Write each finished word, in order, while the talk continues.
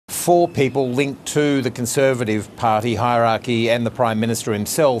4 people linked to the Conservative Party hierarchy and the Prime Minister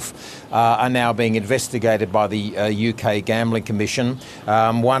himself are now being investigated by the UK Gambling Commission.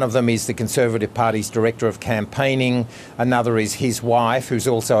 One of them is the Conservative Party's Director of Campaigning. Another is his wife, who's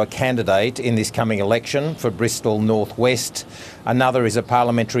also a candidate in this coming election for Bristol North West. Another is a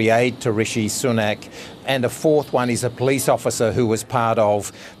parliamentary aide to Rishi Sunak. And a fourth one is a police officer who was part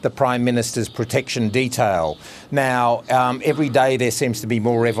of the Prime Minister's protection detail. Now, every day there seems to be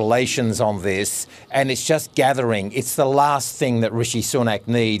more revelations on this, and it's just gathering. It's the last thing that Rishi Sunak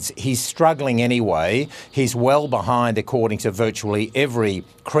needs. He's struggling anyway. He's well behind, according to virtually every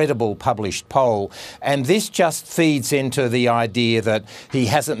credible published poll. And this just feeds into the idea that he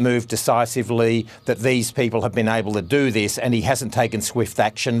hasn't moved decisively, that these people have been able to do this, and he hasn't taken swift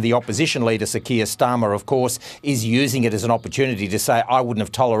action. The opposition leader, Sir Keir Starmer, of course, is using it as an opportunity to say, I wouldn't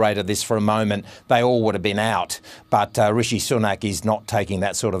have tolerated this for a moment. They all would have been out. But Rishi Sunak is not taking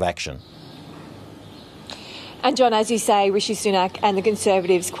that sort of action. And John, as you say, Rishi Sunak and the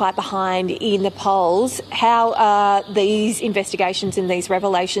Conservatives quite behind in the polls. How are these investigations and these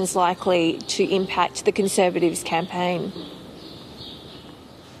revelations likely to impact the Conservatives' campaign?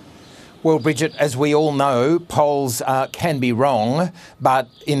 Well, Bridget, as we all know, polls can be wrong, but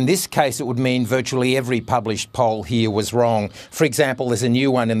in this case it would mean virtually every published poll here was wrong. For example, there's a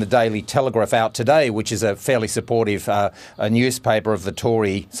new one in the Daily Telegraph out today, which is a fairly supportive a newspaper of the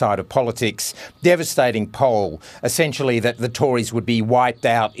Tory side of politics. Devastating poll. Essentially that the Tories would be wiped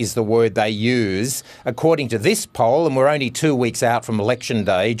out is the word they use. According to this poll, and we're only 2 weeks out from election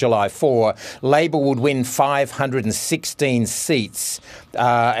day, July 4, Labor would win 516 seats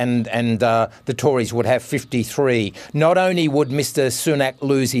and the Tories would have 53. Not only would Mr Sunak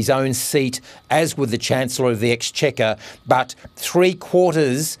lose his own seat, as would the Chancellor of the Exchequer, but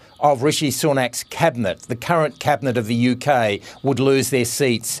 3/4 of Rishi Sunak's cabinet, the current cabinet of the UK, would lose their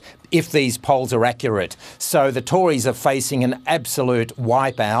seats if these polls are accurate. So the Tories are facing an absolute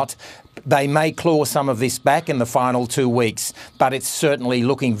wipeout. They may claw some of this back in the final 2 weeks, but it's certainly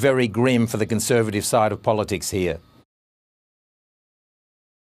looking very grim for the Conservative side of politics here.